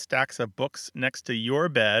pictures of the stacks of books next to your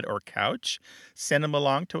bed or couch. Send them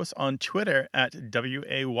along to us on Twitter at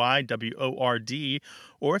WAYWORD.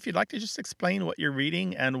 Or if you'd like to just explain what you're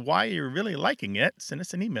reading and why you're really liking it, send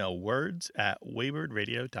us an email,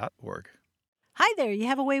 words@waywardradio.org. Hi there. You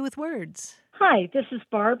have a way with words. Hi, this is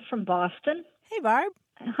Barb from Boston. Hey, Barb.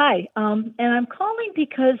 Hi. And I'm calling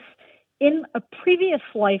because in a previous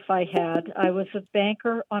life I had, I was a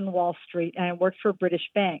banker on Wall Street, and I worked for a British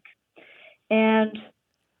bank. And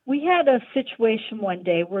we had a situation one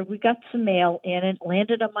day where we got some mail in and it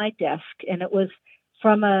landed on my desk, and it was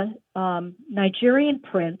from a Nigerian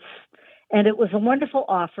prince, and it was a wonderful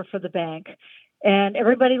offer for the bank. And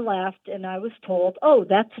everybody laughed, and I was told, oh,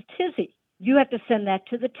 that's a tizzy. You have to send that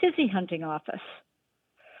to the tizzy hunting office.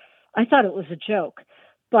 I thought it was a joke,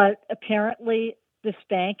 but apparently this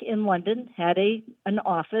bank in London had an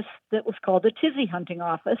office that was called a tizzy hunting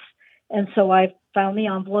office. And so I found the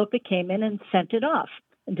envelope it came in and sent it off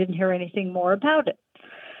and didn't hear anything more about it.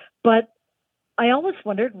 But I always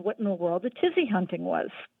wondered what in the world a tizzy hunting was.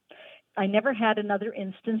 I never had another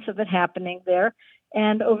instance of it happening there.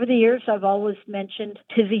 And over the years, I've always mentioned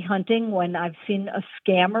tizzy hunting when I've seen a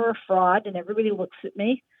scam or a fraud, and everybody looks at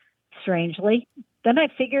me strangely. Then I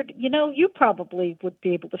figured, you probably would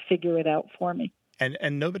be able to figure it out for me.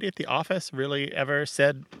 And nobody at the office really ever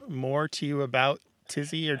said more to you about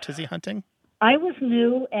tizzy or tizzy hunting? I was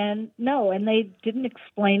new, and they didn't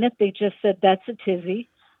explain it. They just said, that's a tizzy.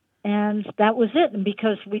 And that was it. And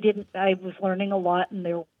because I was learning a lot, and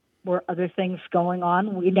there were other things going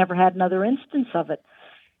on, we never had another instance of it.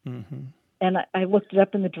 Mm-hmm. And I looked it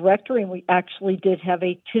up in the directory, and we actually did have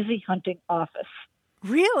a tizzy hunting office.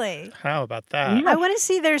 Really? How about that? Yes. I want to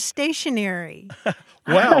see their stationery.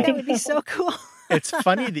 Well, that would be so cool. It's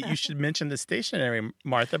funny that you should mention the stationery,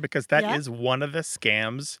 Martha, because that is one of the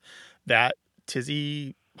scams that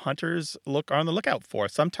tizzy hunters are on the lookout for.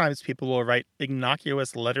 Sometimes people will write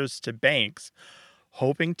innocuous letters to banks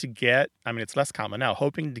hoping to get, it's less common now,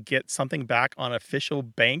 hoping to get something back on official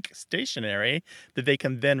bank stationery that they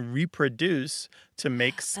can then reproduce to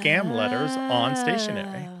make scam letters on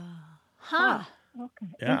stationery. Huh. Okay.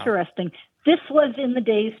 Yeah. Interesting. This was in the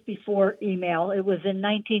days before email. It was in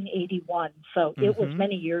 1981, so it was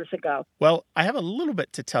many years ago. Well, I have a little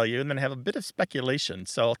bit to tell you, and then I have a bit of speculation.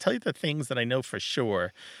 So I'll tell you the things that I know for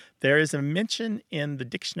sure. There is a mention in the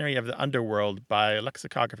Dictionary of the Underworld by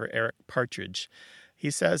lexicographer Eric Partridge. He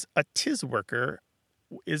says a tiz worker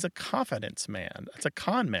is a confidence man. It's a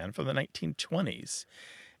con man from the 1920s.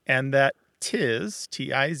 And that tiz,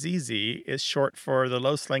 T-I-Z-Z, is short for the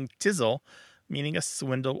low slang tizzle, meaning a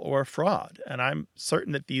swindle or a fraud. And I'm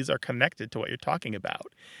certain that these are connected to what you're talking about.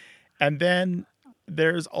 And then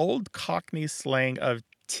there's old Cockney slang of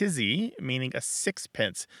tizzy, meaning a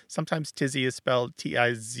sixpence. Sometimes tizzy is spelled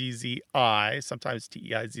T-I-Z-Z-I, sometimes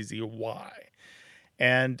T-E-I-Z-Z-Y.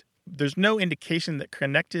 And there's no indication that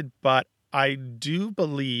connected, but I do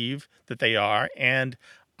believe that they are, and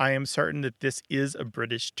I am certain that this is a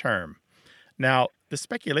British term. Now, the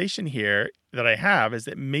speculation here that I have is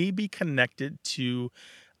it may be connected to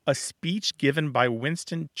a speech given by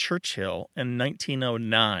Winston Churchill in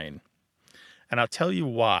 1909. And I'll tell you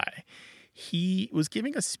why. he was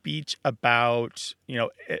giving a speech about,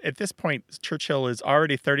 at this point, Churchill is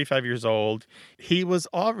already 35 years old. He was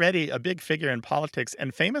already a big figure in politics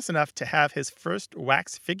and famous enough to have his first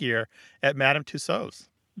wax figure at Madame Tussauds.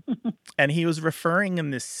 And he was referring in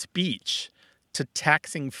this speech to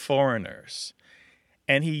taxing foreigners.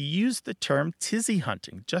 And he used the term tizzy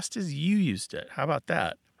hunting, just as you used it. How about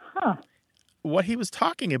that? Huh. What he was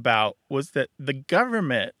talking about was that the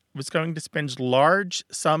government was going to spend large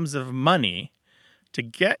sums of money to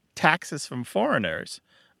get taxes from foreigners,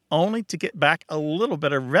 only to get back a little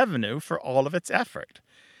bit of revenue for all of its effort.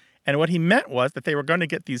 And what he meant was that they were going to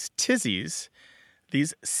get these tizzies,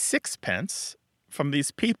 these sixpence, from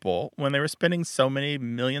these people when they were spending so many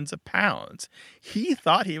millions of pounds. He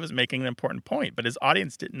thought he was making an important point, but his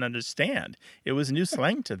audience didn't understand. It was new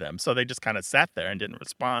slang to them, so they just kind of sat there and didn't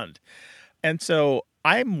respond. And so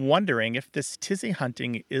I'm wondering if this tizzy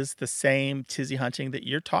hunting is the same tizzy hunting that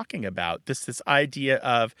you're talking about, this idea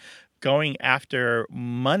of going after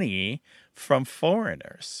money from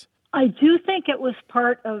foreigners. I do think it was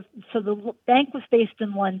part of, so the bank was based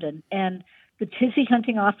in London, and the tizzy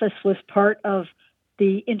hunting office was part of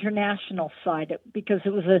the international side, because it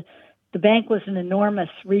was the bank was an enormous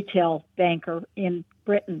retail banker in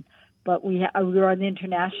Britain, but we were on the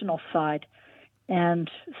international side. And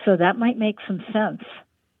so that might make some sense.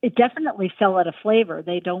 It definitely fell out of flavor.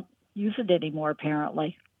 They don't use it anymore,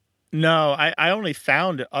 apparently. No, I only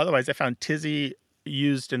found, otherwise I found tizzy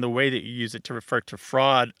used in the way that you use it to refer to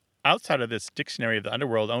fraud outside of this dictionary of the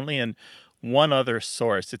underworld, only in one other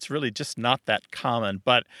source. It's really just not that common.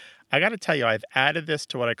 But I got to tell you, I've added this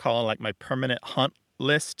to what I call like my permanent hunt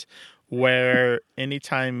list, where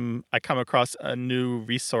anytime I come across a new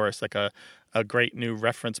resource, like a great new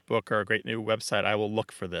reference book or a great new website, I will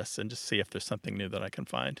look for this and just see if there's something new that I can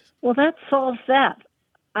find. Well, that solves that.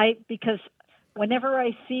 Because whenever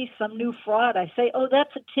I see some new fraud, I say, "Oh,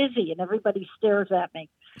 that's a tizzy," and everybody stares at me.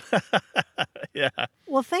 Yeah.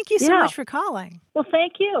 Well, thank you so much for calling. Well,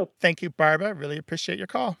 thank you. Thank you, Barbara. Really appreciate your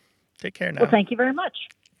call. Take care now. Well, thank you very much.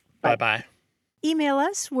 Bye-bye. Email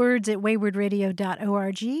us,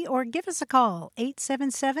 words@waywardradio.org, or give us a call,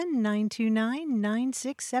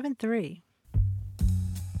 877-929-9673.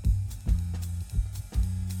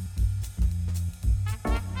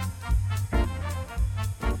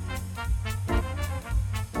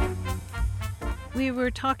 We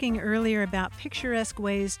were talking earlier about picturesque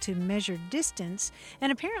ways to measure distance,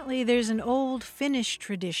 and apparently there's an old Finnish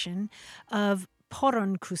tradition of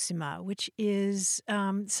poronkusima, which is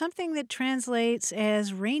something that translates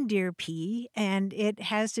as reindeer pee, and it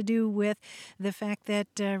has to do with the fact that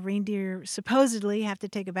reindeer supposedly have to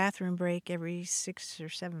take a bathroom break every 6 or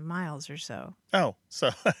 7 miles or so. Oh, so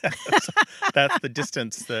that's the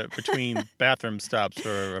distance between bathroom stops for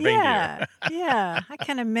a reindeer. Yeah. I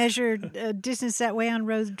kind of measured distance that way on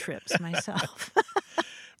road trips myself.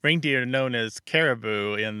 Reindeer known as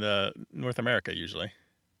caribou in North America usually.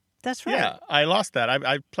 That's right. Yeah, I lost that.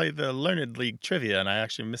 I played the Learned League trivia, and I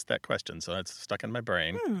actually missed that question, so it's stuck in my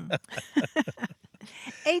brain.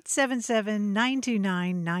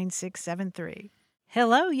 877-929-9673.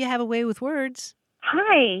 Hello, you have a way with words.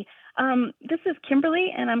 Hi, this is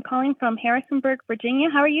Kimberly, and I'm calling from Harrisonburg,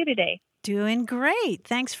 Virginia. How are you today? Doing great.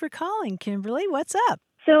 Thanks for calling, Kimberly. What's up?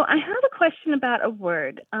 So I have a question about a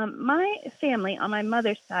word. My family on my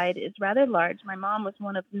mother's side is rather large. My mom was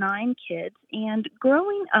one of 9 kids, and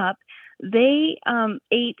growing up, they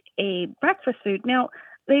ate a breakfast food. Now,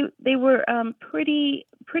 they were pretty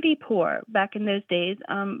poor back in those days,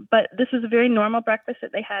 but this was a very normal breakfast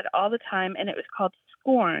that they had all the time, and it was called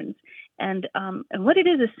scorns. And what it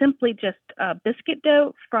is simply just biscuit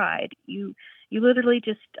dough fried. You literally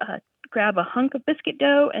just grab a hunk of biscuit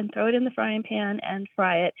dough and throw it in the frying pan and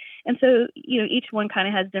fry it. And so, each one kind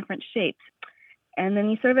of has different shapes. And then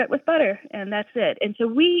you serve it with butter, and that's it. And so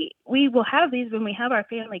we will have these when we have our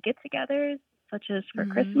family get-togethers, such as for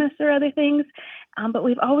Christmas or other things. But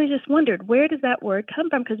we've always just wondered, where does that word come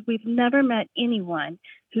from? Because we've never met anyone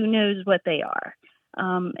who knows what they are.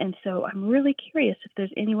 And so I'm really curious if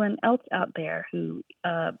there's anyone else out there who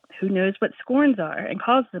knows what scorns are and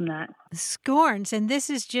calls them that. Scorns, and this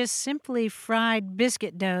is just simply fried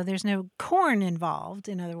biscuit dough. There's no corn involved,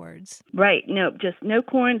 in other words. Right. No, just no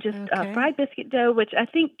corn, just fried biscuit dough, which I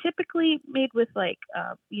think typically made with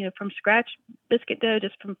from scratch biscuit dough,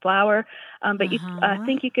 just from flour. But I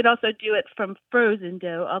think you could also do it from frozen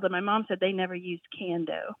dough, although my mom said they never used canned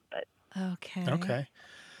dough. But Okay.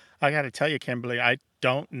 I got to tell you, Kimberly, I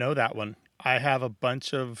don't know that one. I have a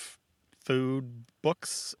bunch of food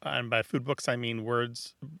books, and by food books, I mean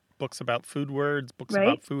books about food words, books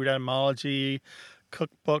about food etymology,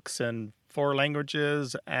 cookbooks, and 4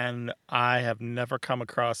 languages, and I have never come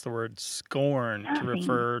across the word scorn to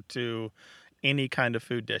refer to any kind of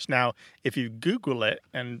food dish. Now, if you Google it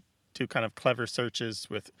and do kind of clever searches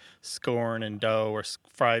with scorn and dough or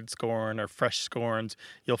fried scorn or fresh scorns,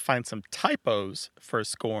 you'll find some typos for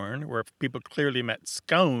scorn where people clearly meant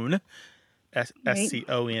scone,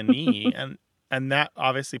 S-C-O-N-E, and that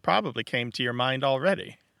obviously probably came to your mind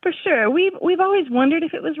already. For sure. We've always wondered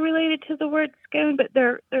if it was related to the word scone, but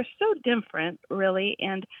they're so different, really,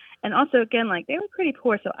 and also again, like, they were pretty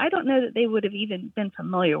poor, so I don't know that they would have even been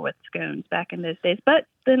familiar with scones back in those days. But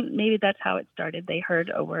then maybe that's how it started. They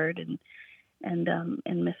heard a word and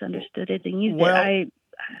misunderstood it and used it.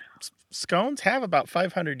 Scones have about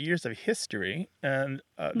 500 years of history, and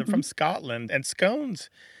they're from Scotland, and scones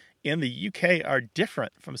in the UK are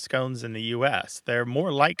different from scones in the US. They're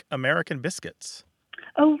more like American biscuits.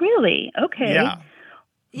 Oh, really? Okay.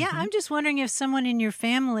 Yeah, I'm just wondering if someone in your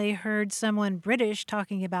family heard someone British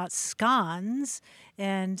talking about scones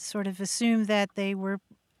and sort of assumed that they were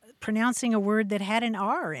pronouncing a word that had an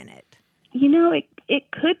R in it. You know,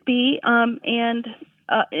 it could be. And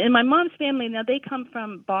in my mom's family, now they come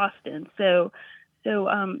from Boston, so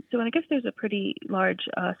I guess there's a pretty large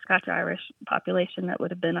Scotch-Irish population that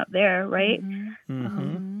would have been up there, right?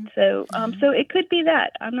 So it could be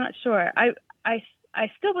that. I'm not sure. I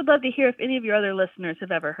still would love to hear if any of your other listeners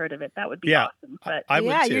have ever heard of it. That would be awesome. But I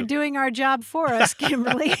would too. You're doing our job for us,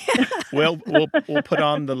 Kimberly. We'll put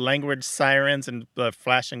on the language sirens and the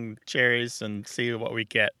flashing cherries and see what we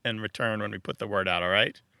get in return when we put the word out, all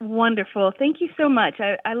right? Wonderful. Thank you so much.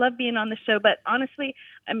 I love being on the show, but honestly,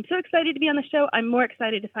 I'm so excited to be on the show. I'm more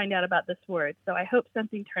excited to find out about this word, so I hope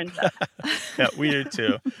something turns up. Yeah, we do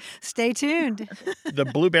too. Stay tuned. The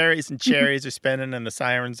blueberries and cherries are spinning and the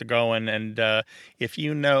sirens are going, and if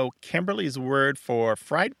you know Kimberly's word for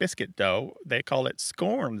fried biscuit dough, they call it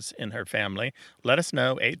scorns in her family. Let us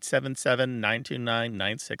know,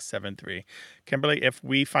 877-929-9673. Kimberly, if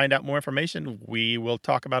we find out more information, we will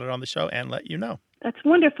talk about it on the show and let you know. That's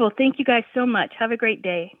wonderful. Thank you guys so much. Have a great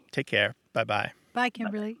day. Take care. Bye-bye. Bye,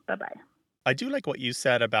 Kimberly. Bye-bye. I do like what you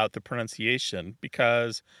said about the pronunciation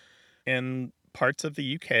because in parts of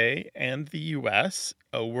the UK and the US,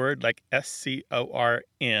 a word like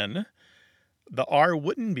S-C-O-R-N, the R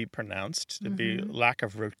wouldn't be pronounced to be lack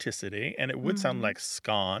of rhoticity, and it would sound like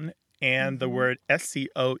scone. And the word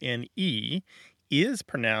S-C-O-N-E is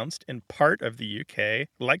pronounced in part of the UK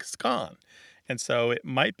like scone. And so it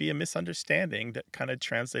might be a misunderstanding that kind of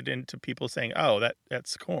translated into people saying, oh,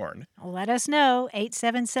 that's corn. Let us know,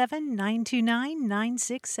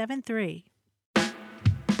 877-929-9673.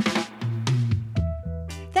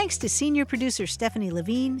 Thanks to senior producer Stephanie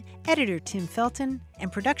Levine, editor Tim Felton,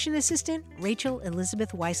 and production assistant Rachel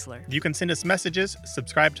Elizabeth Weisler. You can send us messages,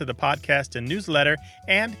 subscribe to the podcast and newsletter,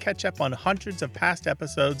 and catch up on hundreds of past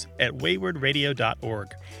episodes at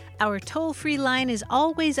waywardradio.org. Our toll-free line is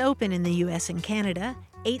always open in the U.S. and Canada,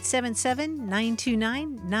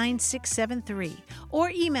 877-929-9673, or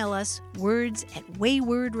email us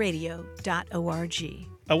words@waywardradio.org.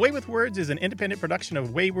 A Way with Words is an independent production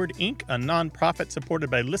of Wayward, Inc., a nonprofit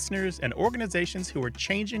supported by listeners and organizations who are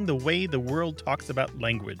changing the way the world talks about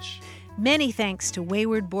language. Many thanks to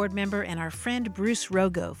Wayward board member and our friend Bruce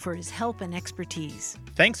Rogo for his help and expertise.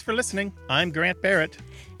 Thanks for listening. I'm Grant Barrett.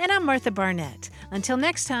 And I'm Martha Barnett. Until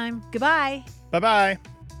next time, goodbye. Bye-bye.